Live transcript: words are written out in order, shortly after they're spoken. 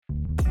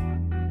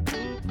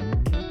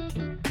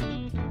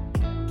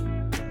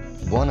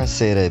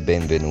Buonasera e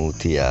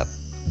benvenuti a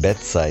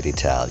Bedside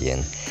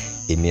Italian,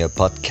 il mio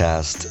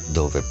podcast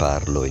dove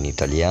parlo in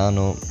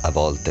italiano, a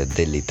volte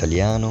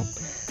dell'italiano,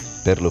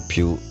 per lo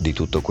più di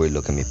tutto quello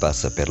che mi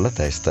passa per la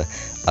testa,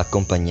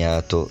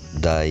 accompagnato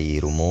dai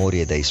rumori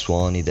e dai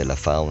suoni della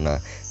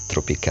fauna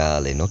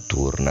tropicale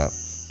notturna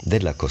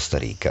della Costa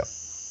Rica.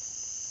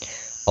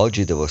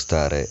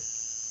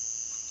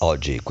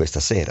 Questa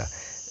sera,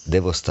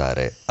 devo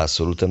stare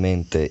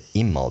assolutamente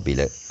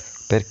immobile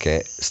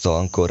perché sto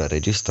ancora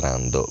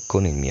registrando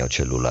con il mio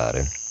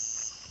cellulare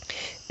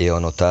e ho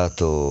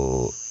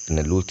notato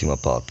nell'ultimo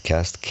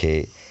podcast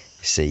che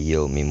se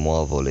io mi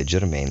muovo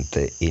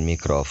leggermente il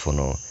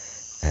microfono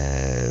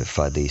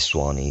fa dei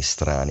suoni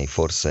strani,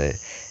 forse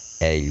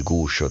è il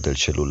guscio del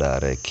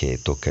cellulare che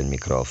tocca il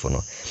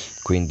microfono,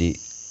 quindi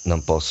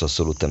non posso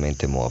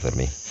assolutamente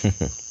muovermi.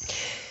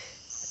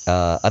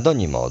 Ad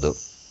ogni modo,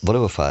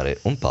 volevo fare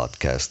un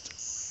podcast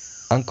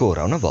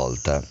ancora una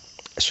volta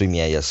sui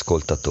miei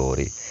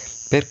ascoltatori,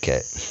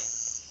 perché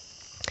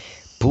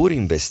pur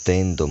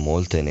investendo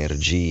molte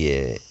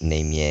energie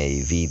nei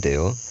miei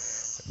video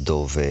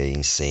dove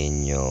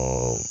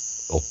insegno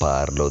o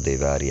parlo dei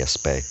vari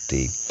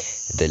aspetti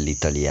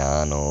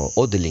dell'italiano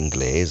o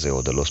dell'inglese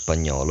o dello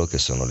spagnolo, che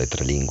sono le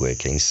 3 lingue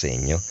che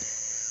insegno,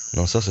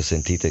 non so se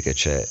sentite che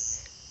c'è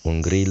un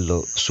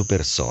grillo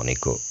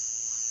supersonico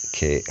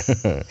che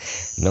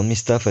non mi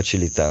sta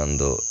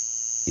facilitando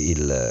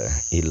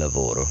il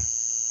lavoro.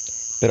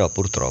 Però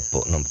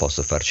purtroppo non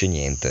posso farci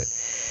niente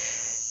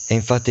e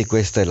infatti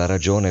questa è la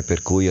ragione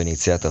per cui ho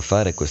iniziato a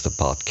fare questo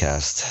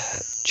podcast,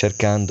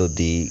 cercando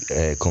di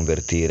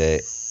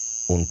convertire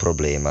un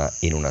problema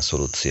in una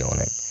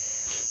soluzione.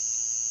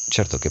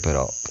 Certo che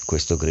però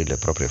questo grillo è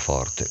proprio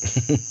forte,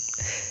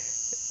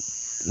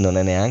 non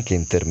è neanche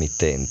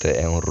intermittente,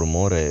 è un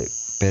rumore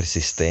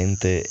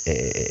persistente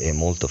e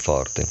molto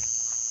forte.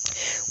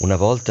 Una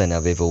volta ne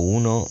avevo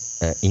uno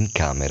in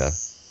camera.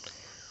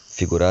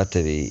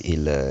 Figuratevi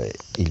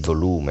il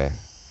volume,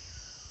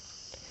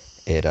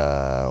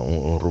 era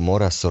un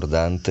rumore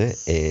assordante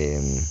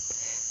e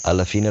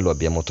alla fine lo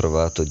abbiamo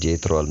trovato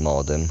dietro al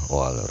modem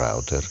o al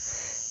router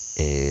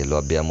e lo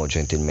abbiamo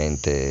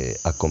gentilmente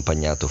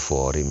accompagnato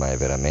fuori, ma è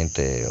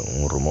veramente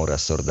un rumore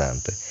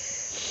assordante.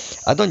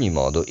 Ad ogni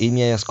modo, i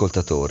miei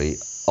ascoltatori,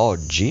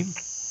 oggi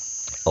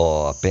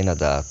ho appena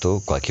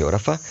dato, qualche ora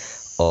fa,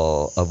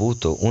 ho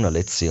avuto una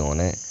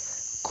lezione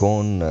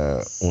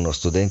con uno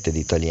studente di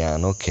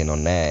italiano che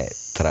non è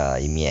tra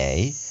i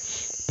miei,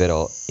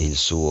 però il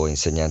suo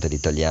insegnante di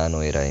italiano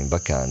era in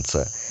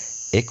vacanza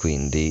e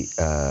quindi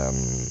ha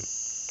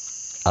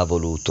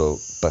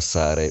voluto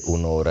passare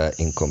un'ora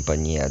in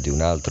compagnia di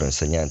un altro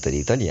insegnante di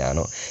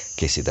italiano,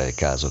 che si dà il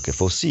caso che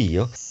fossi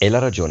io, e la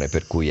ragione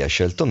per cui ha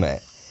scelto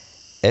me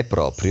è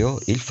proprio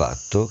il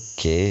fatto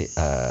che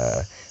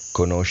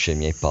conosce i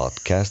miei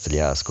podcast, li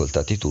ha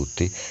ascoltati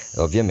tutti,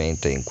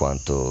 ovviamente in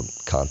quanto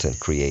content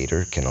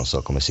creator, che non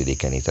so come si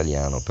dica in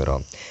italiano,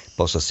 però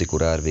posso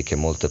assicurarvi che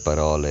molte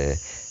parole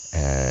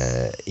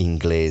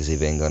inglesi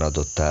vengono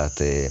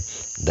adottate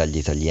dagli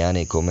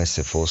italiani come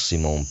se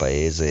fossimo un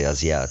paese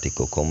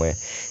asiatico, come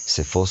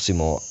se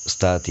fossimo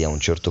stati a un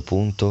certo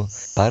punto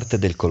parte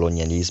del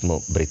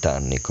colonialismo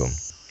britannico,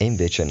 e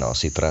invece no,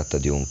 si tratta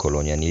di un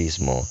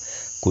colonialismo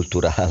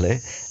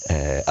culturale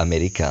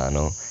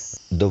americano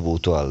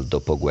dovuto al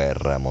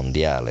dopoguerra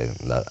mondiale,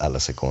 alla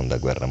seconda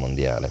guerra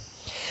mondiale.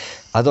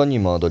 Ad ogni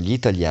modo, gli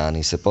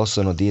italiani, se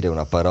possono dire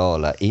una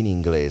parola in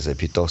inglese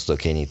piuttosto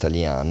che in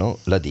italiano,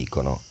 la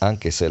dicono,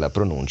 anche se la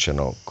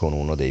pronunciano con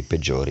uno dei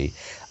peggiori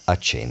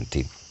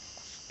accenti.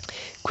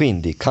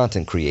 Quindi,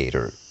 content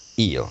creator,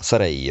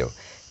 sarei io,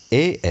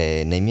 e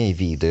nei miei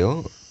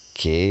video,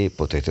 che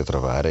potete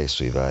trovare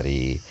sui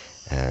vari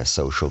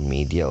social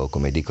media, o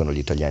come dicono gli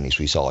italiani,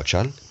 sui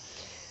social,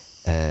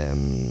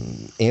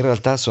 in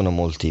realtà sono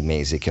molti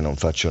mesi che non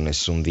faccio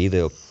nessun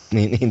video.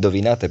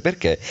 Indovinate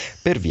perché?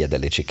 Per via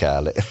delle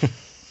cicale.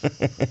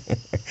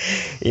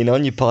 In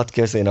ogni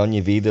podcast e in ogni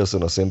video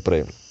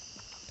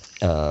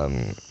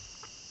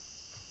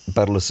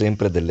parlo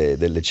sempre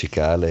delle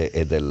cicale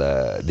e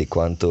di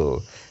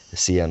quanto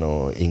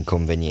siano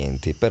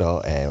inconvenienti, però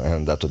è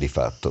un dato di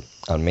fatto.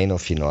 Almeno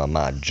fino a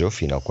maggio,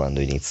 fino a quando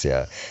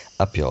inizia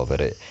a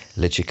piovere,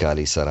 le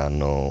cicali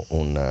saranno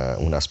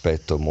un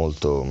aspetto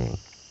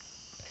molto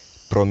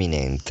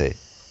prominente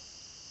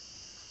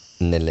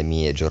nelle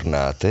mie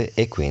giornate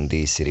e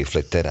quindi si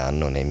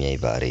rifletteranno nei miei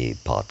vari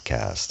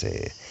podcast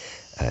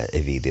e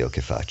video che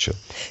faccio.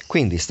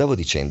 Quindi stavo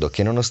dicendo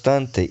che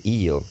nonostante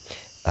io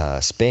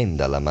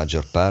spenda la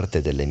maggior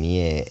parte delle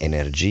mie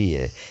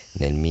energie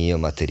nel mio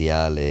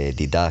materiale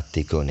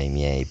didattico, nei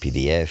miei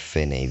PDF,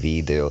 nei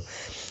video,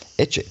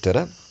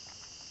 eccetera,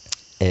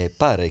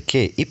 pare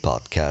che i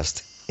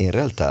podcast in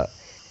realtà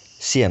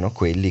siano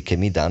quelli che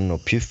mi danno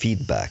più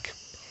feedback.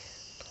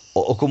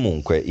 O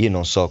comunque io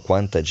non so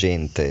quanta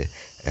gente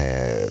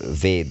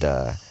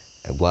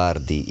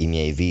guardi i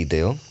miei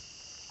video,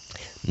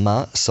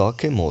 ma so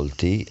che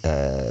molti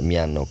mi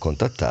hanno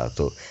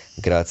contattato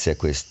grazie a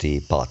questi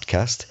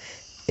podcast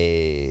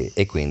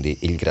e quindi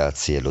il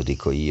grazie lo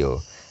dico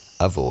io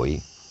a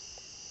voi,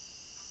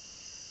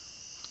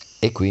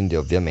 e quindi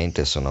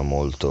ovviamente sono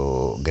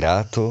molto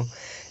grato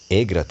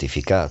e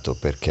gratificato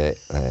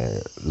perché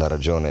la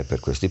ragione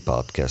per questi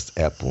podcast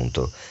è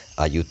appunto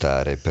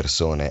aiutare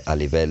persone a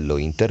livello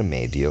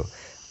intermedio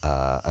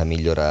a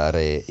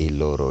migliorare il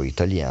loro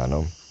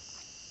italiano,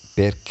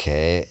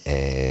 perché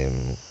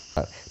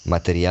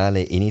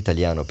materiale in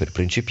italiano per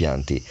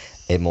principianti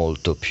è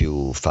molto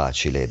più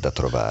facile da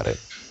trovare.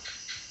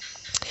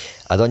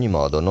 Ad ogni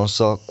modo, non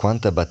so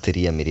quanta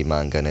batteria mi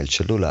rimanga nel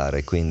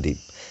cellulare, quindi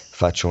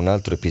faccio un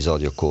altro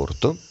episodio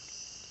corto,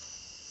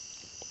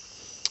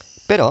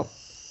 però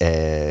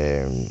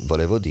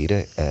volevo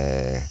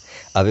dire,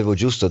 avevo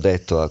giusto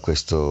detto a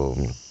questa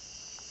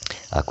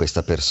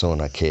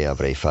persona che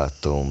avrei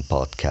fatto un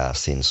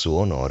podcast in suo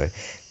onore,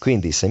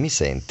 quindi se mi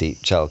senti,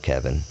 ciao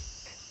Kevin,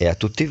 e a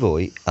tutti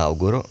voi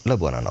auguro la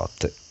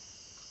buonanotte.